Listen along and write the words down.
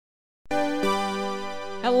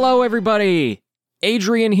Hello, everybody!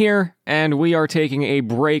 Adrian here, and we are taking a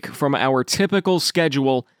break from our typical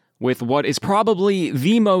schedule with what is probably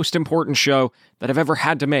the most important show that I've ever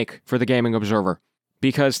had to make for the Gaming Observer.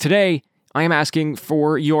 Because today, I am asking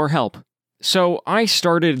for your help. So, I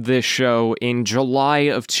started this show in July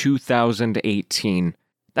of 2018.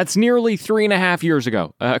 That's nearly 3.5 years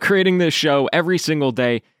ago, creating this show every single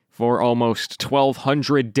day for almost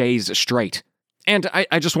 1,200 days straight. And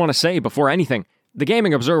I just want to say, before anything, the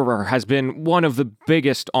Gaming Observer has been one of the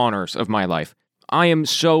biggest honors of my life. I am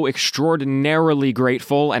so extraordinarily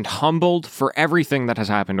grateful and humbled for everything that has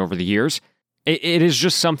happened over the years. It is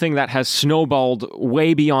just something that has snowballed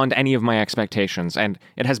way beyond any of my expectations, and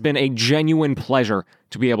it has been a genuine pleasure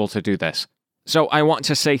to be able to do this. So I want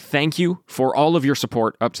to say thank you for all of your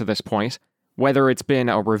support up to this point, whether it's been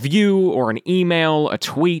a review or an email, a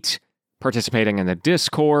tweet, participating in the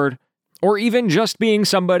Discord, or even just being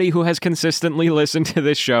somebody who has consistently listened to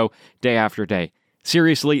this show day after day.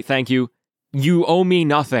 Seriously, thank you. You owe me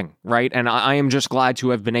nothing, right? And I am just glad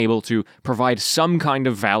to have been able to provide some kind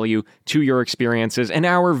of value to your experiences in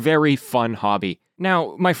our very fun hobby.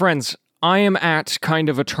 Now, my friends, I am at kind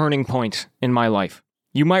of a turning point in my life.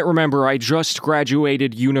 You might remember I just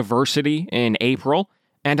graduated university in April,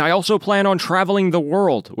 and I also plan on traveling the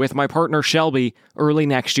world with my partner Shelby early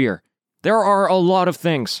next year. There are a lot of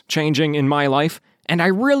things changing in my life, and I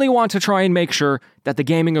really want to try and make sure that the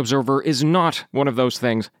Gaming Observer is not one of those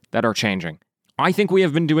things that are changing. I think we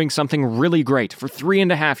have been doing something really great for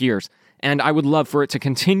 3.5 years, and I would love for it to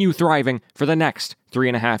continue thriving for the next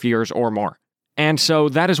 3.5 years or more. And so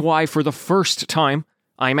that is why, for the first time,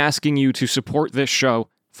 I'm asking you to support this show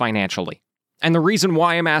financially. And the reason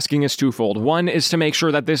why I'm asking is twofold. One is to make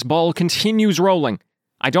sure that this ball continues rolling.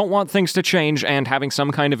 I don't want things to change, and having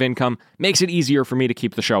some kind of income makes it easier for me to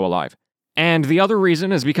keep the show alive. And the other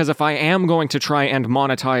reason is because if I am going to try and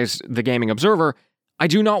monetize the Gaming Observer, I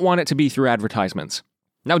do not want it to be through advertisements.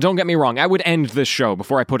 Now, don't get me wrong, I would end this show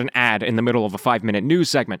before I put an ad in the middle of a 5-minute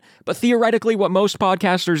news segment, but theoretically what most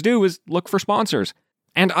podcasters do is look for sponsors.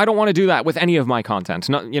 And I don't want to do that with any of my content.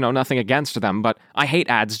 Nothing against them, but I hate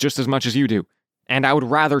ads just as much as you do. And I would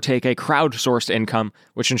rather take a crowdsourced income,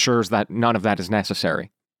 which ensures that none of that is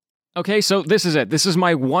necessary. Okay, so this is it. This is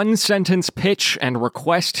my one-sentence pitch and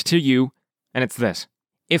request to you, and it's this.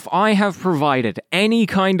 If I have provided any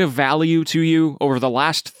kind of value to you over the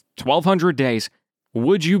last 1,200 days,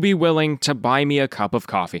 would you be willing to buy me a cup of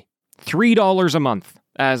coffee? $3 a month,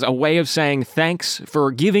 as a way of saying thanks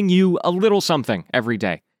for giving you a little something every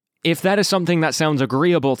day. If that is something that sounds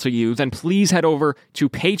agreeable to you, then please head over to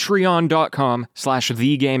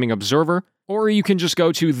patreon.com/thegamingobserver, or you can just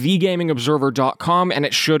go to thegamingobserver.com and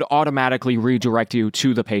it should automatically redirect you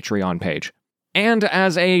to the Patreon page. And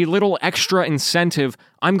as a little extra incentive,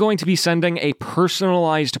 I'm going to be sending a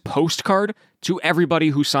personalized postcard to everybody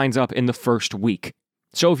who signs up in the first week.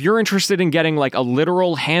 So if you're interested in getting like a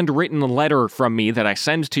literal handwritten letter from me that I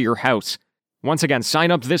send to your house, once again,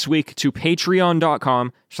 sign up this week to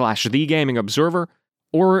patreon.com/thegamingobserver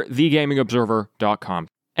or thegamingobserver.com.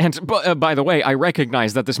 And by the way, I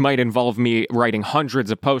recognize that this might involve me writing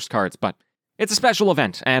hundreds of postcards, but it's a special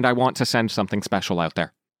event, and I want to send something special out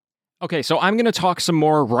there. Okay, so I'm going to talk some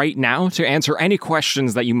more right now to answer any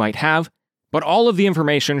questions that you might have, but all of the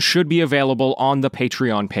information should be available on the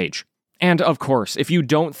Patreon page. And of course, if you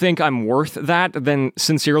don't think I'm worth that, then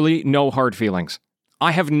sincerely, no hard feelings.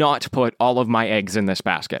 I have not put all of my eggs in this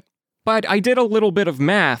basket. But I did a little bit of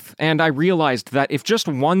math, and I realized that if just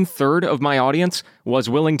 1/3 of my audience was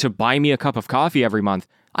willing to buy me a cup of coffee every month,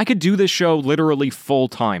 I could do this show literally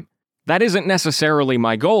full-time. That isn't necessarily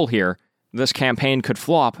my goal here. This campaign could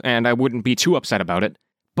flop, and I wouldn't be too upset about it.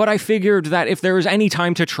 But I figured that if there is any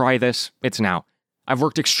time to try this, it's now. I've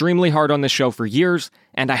worked extremely hard on this show for years,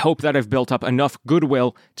 and I hope that I've built up enough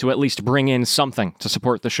goodwill to at least bring in something to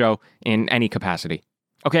support the show in any capacity.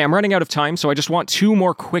 Okay, I'm running out of time, so I just want 2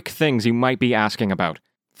 more quick things you might be asking about.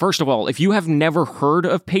 First of all, if you have never heard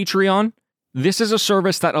of Patreon, this is a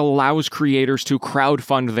service that allows creators to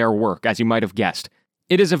crowdfund their work, as you might have guessed.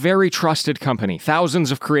 It is a very trusted company.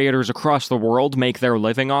 Thousands of creators across the world make their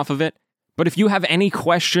living off of it. But if you have any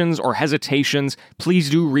questions or hesitations,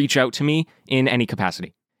 please do reach out to me in any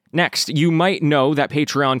capacity. Next, you might know that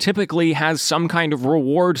Patreon typically has some kind of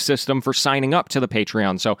reward system for signing up to the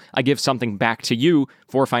Patreon, so I give something back to you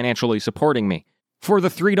for financially supporting me. For the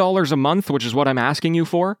 $3 a month, which is what I'm asking you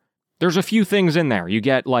for, there's a few things in there. You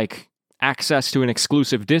get, access to an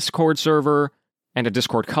exclusive Discord server and a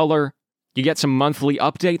Discord color. You get some monthly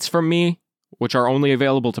updates from me, which are only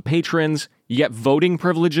available to patrons. You get voting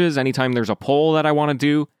privileges anytime there's a poll that I want to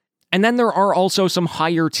do. And then there are also some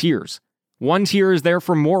higher tiers. One tier is there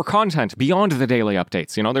for more content beyond the daily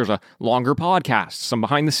updates. You know, there's a longer podcast, some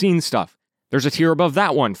behind-the-scenes stuff. There's a tier above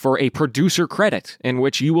that one for a producer credit, in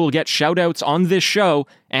which you will get shoutouts on this show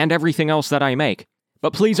and everything else that I make.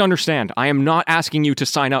 But please understand, I am not asking you to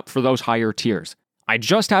sign up for those higher tiers. I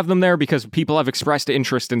just have them there because people have expressed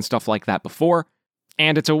interest in stuff like that before,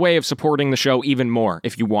 and it's a way of supporting the show even more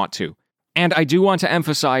if you want to. And I do want to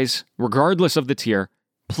emphasize, regardless of the tier,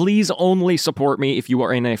 please only support me if you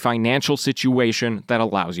are in a financial situation that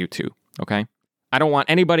allows you to, okay? I don't want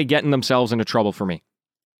anybody getting themselves into trouble for me.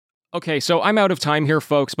 Okay, so I'm out of time here,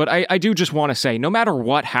 folks, but I do just want to say, no matter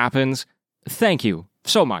what happens, thank you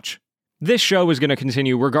so much. This show is going to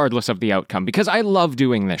continue regardless of the outcome, because I love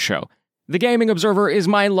doing this show. The Gaming Observer is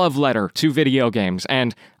my love letter to video games,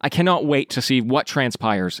 and I cannot wait to see what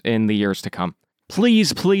transpires in the years to come.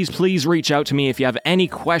 Please, please, please reach out to me if you have any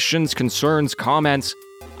questions, concerns, comments.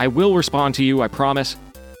 I will respond to you, I promise.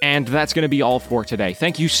 And that's going to be all for today.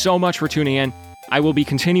 Thank you so much for tuning in. I will be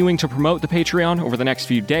continuing to promote the Patreon over the next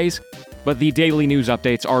few days, but the daily news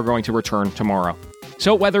updates are going to return tomorrow.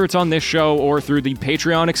 So whether it's on this show or through the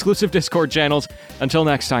Patreon exclusive Discord channels, until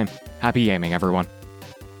next time, happy gaming, everyone.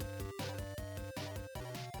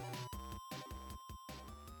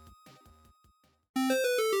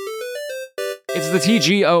 It's the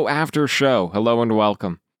TGO after show. Hello and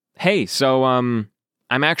welcome. Hey, so I'm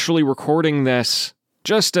actually recording this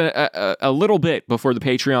just a little bit before the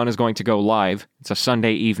Patreon is going to go live. It's a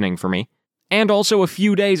Sunday evening for me. And also a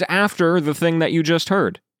few days after the thing that you just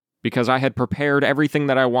heard, because I had prepared everything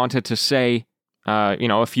that I wanted to say,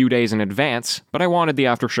 a few days in advance, but I wanted the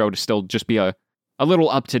after show to still just be a little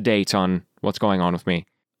up to date on what's going on with me.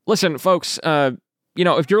 Listen, folks, if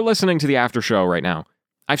you're listening to the after show right now,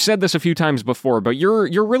 I've said this a few times before, but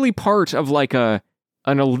you're really part of like an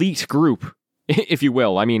elite group, if you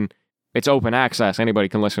will. I mean, it's open access, anybody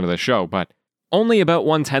can listen to this show, but only about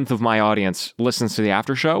 1/10 of my audience listens to the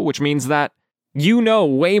after show, which means that you know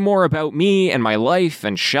way more about me and my life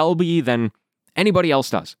and Shelby than anybody else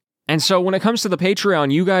does. And so when it comes to the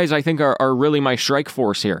Patreon, you guys, I think, are really my strike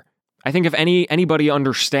force here. I think if anybody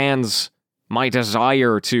understands my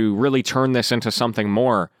desire to really turn this into something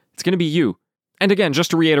more, it's going to be you. And again,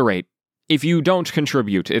 just to reiterate, if you don't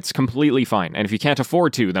contribute, it's completely fine. And if you can't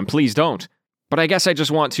afford to, then please don't. But I guess I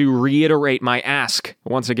just want to reiterate my ask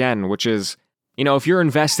once again, which is, if you're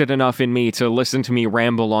invested enough in me to listen to me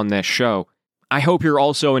ramble on this show, I hope you're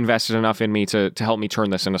also invested enough in me to help me turn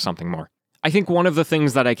this into something more. I think one of the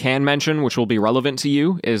things that I can mention, which will be relevant to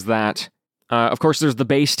you, is that, of course, there's the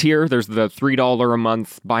base tier. There's the $3 a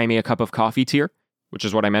month buy me a cup of coffee tier, which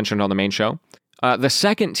is what I mentioned on the main show. The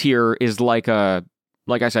second tier is like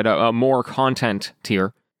I said, a more content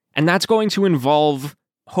tier. And that's going to involve,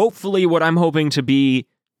 hopefully, what I'm hoping to be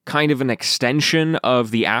kind of an extension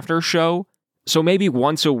of the after show. So maybe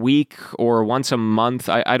once a week or once a month.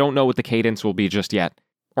 I don't know what the cadence will be just yet.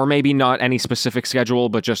 Or maybe not any specific schedule,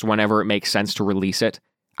 but just whenever it makes sense to release it.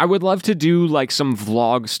 I would love to do like some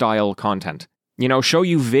vlog-style content. Show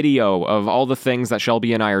you video of all the things that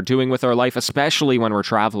Shelby and I are doing with our life, especially when we're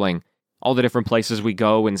traveling. All the different places we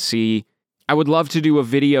go and see. I would love to do a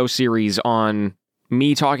video series on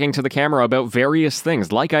me talking to the camera about various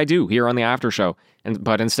things, like I do here on the after show.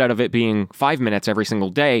 But instead of it being 5 minutes every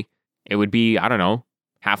single day, it would be, I don't know,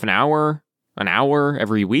 half an hour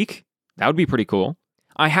every week. That would be pretty cool.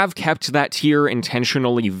 I have kept that tier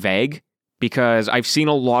intentionally vague because I've seen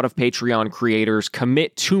a lot of Patreon creators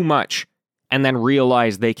commit too much and then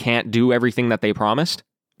realize they can't do everything that they promised.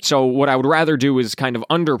 So what I would rather do is kind of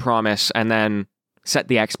under-promise and then set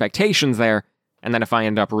the expectations there, and then if I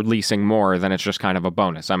end up releasing more, then it's just kind of a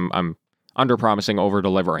bonus. I'm under-promising,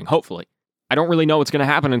 over-delivering, hopefully. I don't really know what's going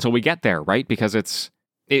to happen until we get there, right? Because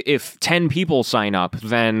if 10 people sign up,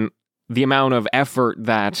 then the amount of effort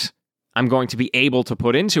that I'm going to be able to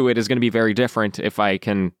put into it is going to be very different if I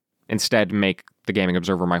can instead make the Gaming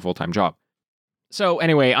Observer my full-time job. So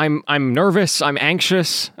anyway, I'm nervous, I'm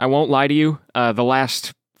anxious, I won't lie to you. The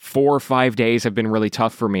last 4 or 5 days have been really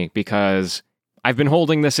tough for me because I've been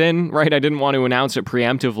holding this in, right? I didn't want to announce it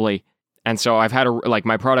preemptively. And so I've had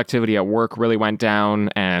my productivity at work really went down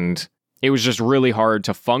and it was just really hard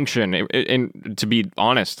to function. And to be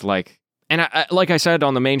honest, like I said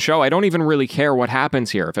on the main show, I don't even really care what happens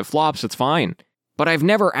here. If it flops, it's fine. But I've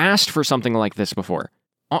never asked for something like this before.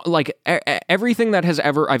 Everything that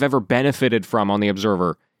I've ever benefited from on the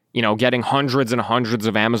Observer, getting hundreds and hundreds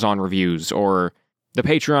of Amazon reviews, or the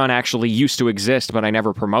Patreon actually used to exist, but I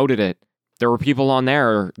never promoted it. There were people on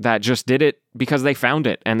there that just did it because they found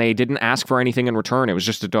it, and they didn't ask for anything in return. It was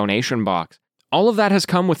just a donation box. All of that has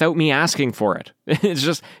come without me asking for it. It's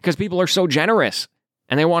just because people are so generous.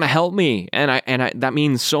 and they want to help me, and I that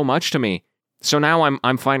means so much to me. So now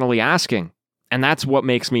I'm finally asking, and that's what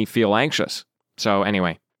makes me feel anxious. So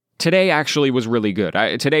anyway, today actually was really good.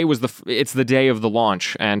 Today was it's the day of the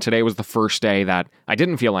launch, and today was the first day that I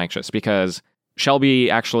didn't feel anxious because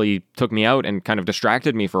Shelby actually took me out and kind of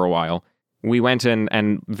distracted me for a while. We went in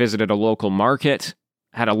and visited a local market,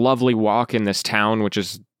 had a lovely walk in this town, which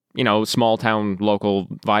is, small town local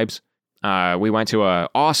vibes. We went to a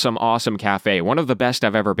awesome cafe, one of the best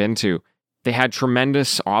I've ever been to. They had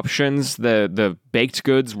tremendous options. The baked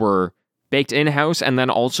goods were baked in-house and then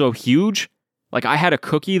also huge. Like, I had a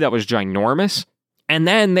cookie that was ginormous. And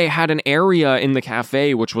then they had an area in the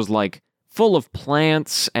cafe which was like full of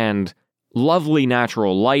plants and lovely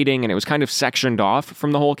natural lighting, and it was kind of sectioned off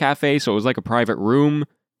from the whole cafe, so it was like a private room.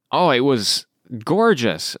 Oh, it was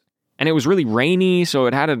gorgeous. And it was really rainy, so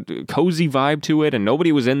it had a cozy vibe to it, and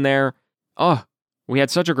nobody was in there. Oh, we had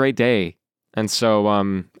such a great day. And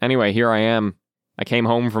so, anyway, here I am. I came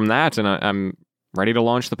home from that, and I'm ready to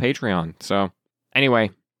launch the Patreon. So,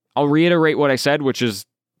 anyway, I'll reiterate what I said, which is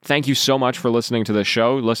thank you so much for listening to this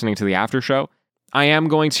show, listening to the after show. I am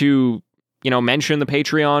going to mention the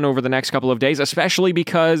Patreon over the next couple of days, especially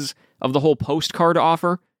because of the whole postcard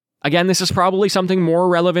offer. Again, this is probably something more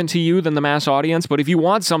relevant to you than the mass audience, but if you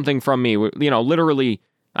want something from me, literally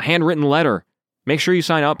a handwritten letter, make sure you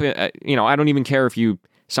sign up. I don't even care if you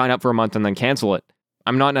sign up for a month and then cancel it.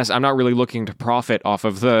 I'm not really looking to profit off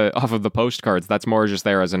of the postcards. That's more just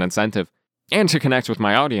there as an incentive and to connect with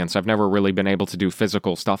my audience. I've never really been able to do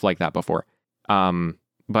physical stuff like that before.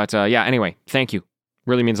 Anyway, thank you.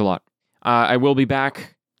 Really means a lot. I will be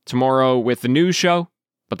back tomorrow with the news show,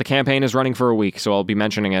 but the campaign is running for a week, so I'll be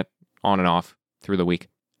mentioning it on and off through the week.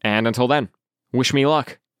 And until then, wish me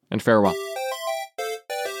luck and farewell.